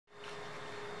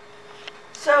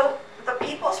So the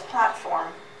People's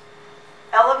Platform,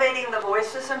 elevating the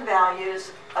voices and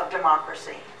values of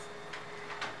democracy.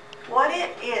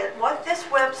 What this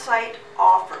website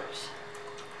offers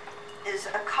is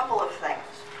a couple of things.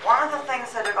 One of the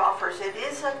things that it offers, it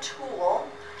is a tool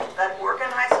that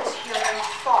organizes human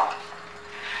thought.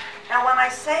 Now when I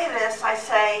say this, I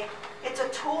say it's a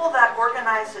tool that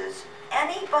organizes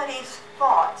anybody's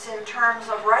thoughts in terms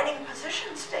of writing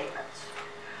position statements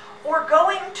or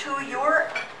going to your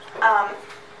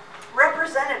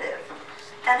representative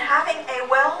and having a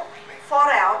well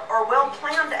thought out or well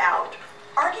planned out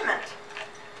argument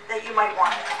that you might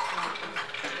want.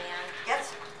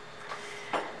 Yes?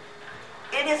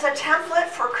 It is a template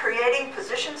for creating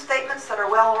position statements that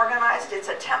are well organized. It's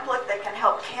a template that can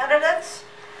help candidates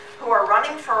who are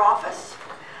running for office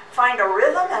find a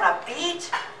rhythm and a beat,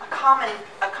 a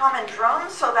common drum,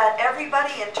 so that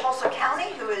everybody in Tulsa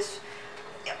County who is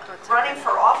running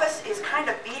for office is kind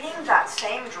of beating that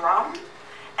same drum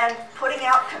and putting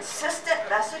out consistent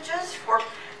messages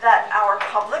that our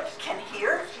public can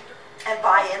hear and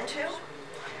buy into.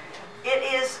 It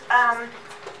is,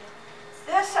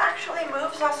 this actually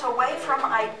moves us away from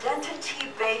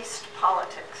identity-based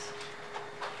politics.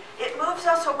 It moves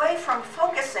us away from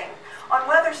focusing on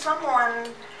whether someone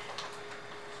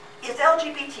is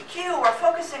LGBTQ or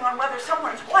focusing on whether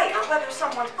someone's white or whether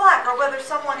someone's black or whether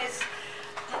someone is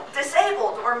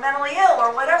disabled or mentally ill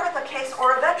or whatever the case,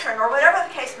 or a veteran or whatever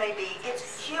the case may be.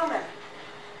 It's human.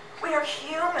 We are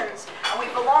humans and we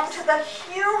belong to the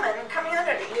human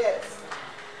community. Yes.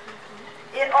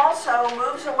 It also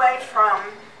moves away from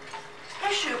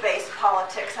issue-based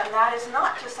politics, and that is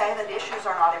not to say that issues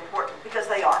are not important, because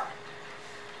they are.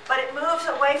 But it moves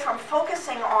away from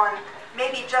focusing on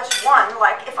maybe just one,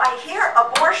 like if I hear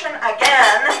abortion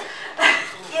again,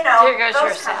 you know, here goes those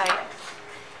your kinds side. of things.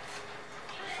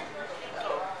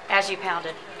 As you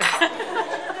pounded.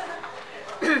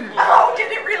 Oh,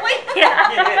 did it really?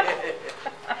 Yeah.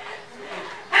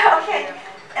 Okay,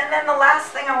 and then the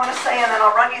last thing I want to say, and then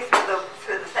I'll run you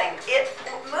through the thing. It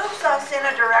moves us in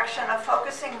a direction of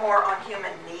focusing more on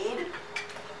human need,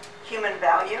 human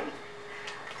value.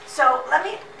 So let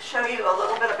me show you a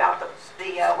little bit about the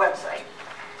website.